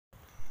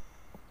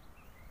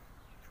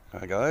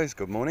Hi guys,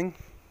 good morning.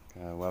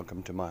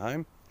 Welcome to my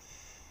home.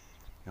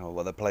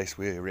 Well, the place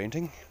we're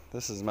renting.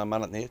 This is my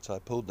mullet nets. I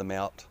pulled them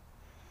out.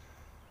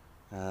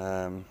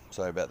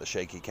 Sorry about the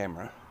shaky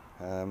camera.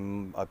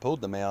 I pulled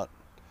them out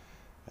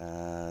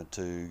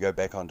to go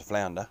back onto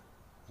flounder.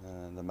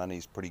 The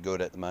money's pretty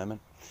good at the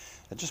moment.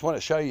 I just want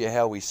to show you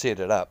how we set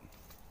it up.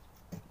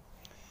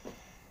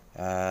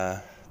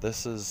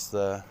 This is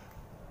the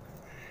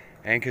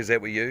anchors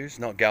that we use,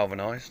 not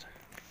galvanized.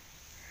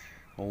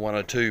 Well, one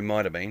or two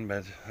might have been,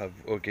 but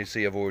you can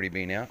see I've already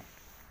been out.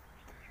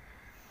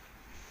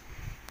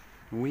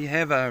 We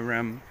have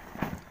a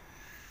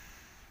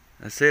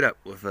setup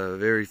with a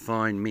very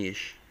fine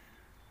mesh.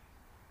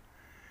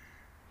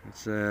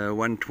 It's a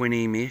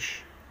 120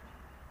 mesh,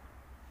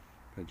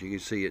 but you can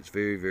see it's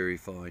very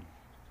fine,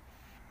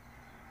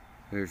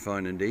 very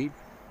fine indeed.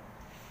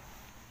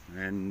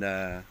 And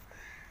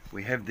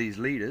we have these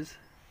leaders.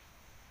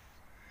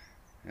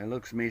 It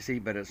looks messy,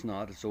 but it's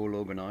not. It's all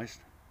organized.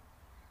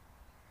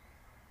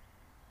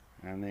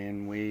 And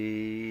then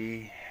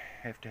we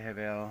have to have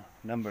our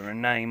number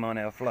and name on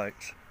our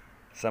floats.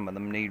 Some of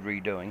them need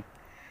redoing,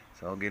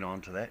 so I'll get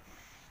on to that.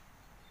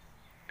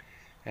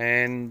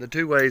 And the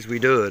two ways we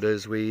do it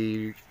is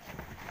we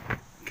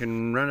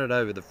can run it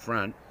over the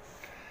front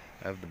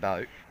of the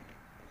boat,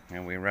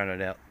 and we run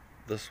it out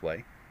this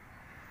way,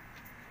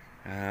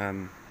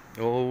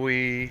 or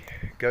we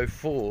go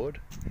forward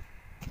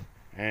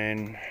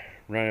and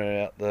run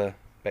it out the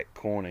back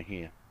corner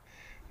here.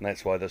 And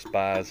that's why this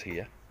bar's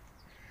here.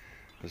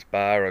 This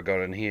bar I got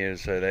in here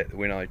so that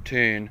when I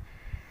turn,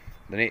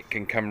 the net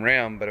can come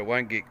round, but it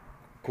won't get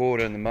caught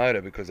in the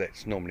motor because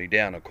that's normally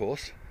down, of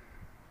course.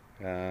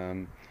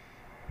 And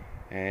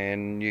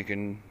you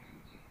can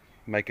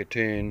make a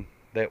turn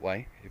that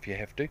way if you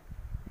have to.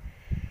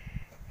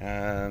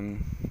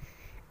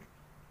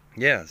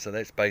 Yeah, so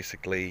that's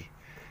basically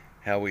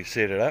how we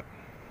set it up.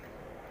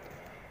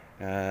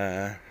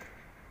 I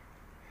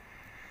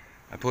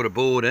put a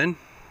board in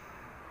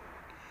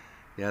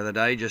the other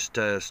day just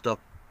to stop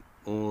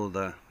all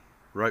the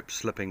rope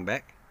slipping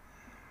back.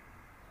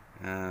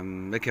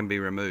 It can be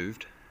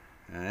removed.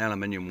 An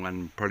aluminium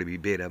one would probably be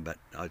better, but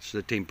it's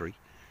a temporary.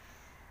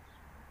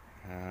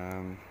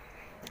 Going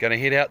to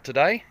head out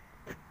today,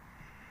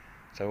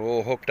 so we're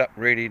all hooked up,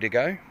 ready to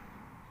go,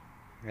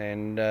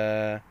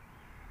 and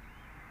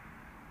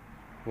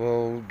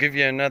we'll give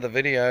you another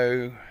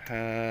video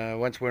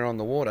once we're on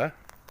the water,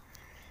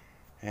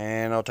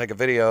 and I'll take a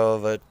video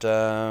of it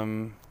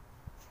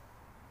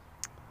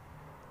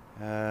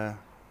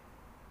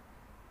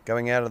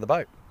going out of the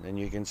boat, and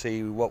you can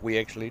see what we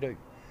actually do.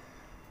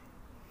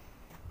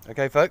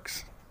 Okay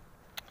folks,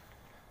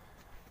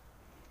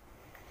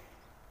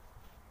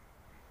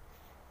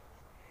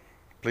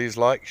 please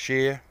like,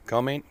 share,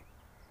 comment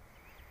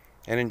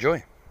and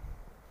enjoy.